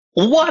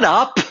What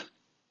up?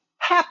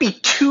 Happy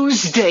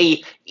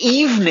Tuesday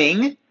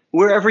evening,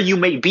 wherever you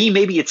may be.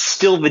 Maybe it's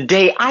still the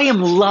day. I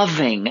am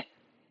loving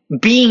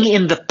being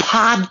in the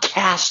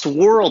podcast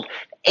world.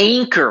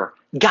 Anchor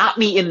got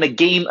me in the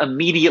game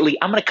immediately.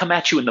 I'm going to come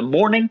at you in the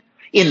morning,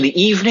 in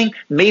the evening,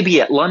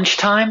 maybe at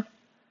lunchtime.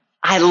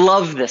 I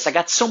love this. I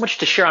got so much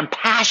to share. I'm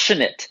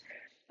passionate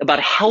about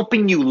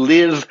helping you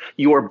live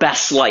your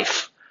best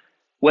life.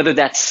 Whether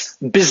that's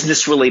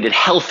business related,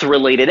 health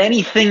related,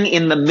 anything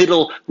in the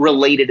middle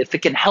related. If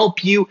it can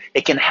help you,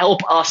 it can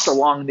help us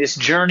along this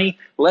journey.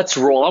 Let's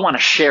roll. I want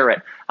to share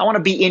it. I want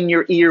to be in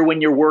your ear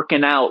when you're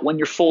working out, when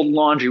you're folding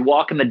laundry,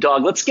 walking the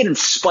dog. Let's get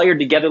inspired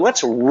together.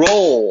 Let's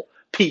roll,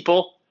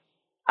 people.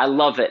 I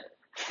love it.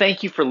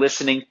 Thank you for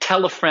listening.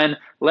 Tell a friend.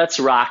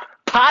 Let's rock.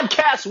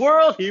 Podcast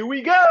world, here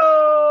we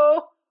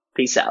go.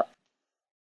 Peace out.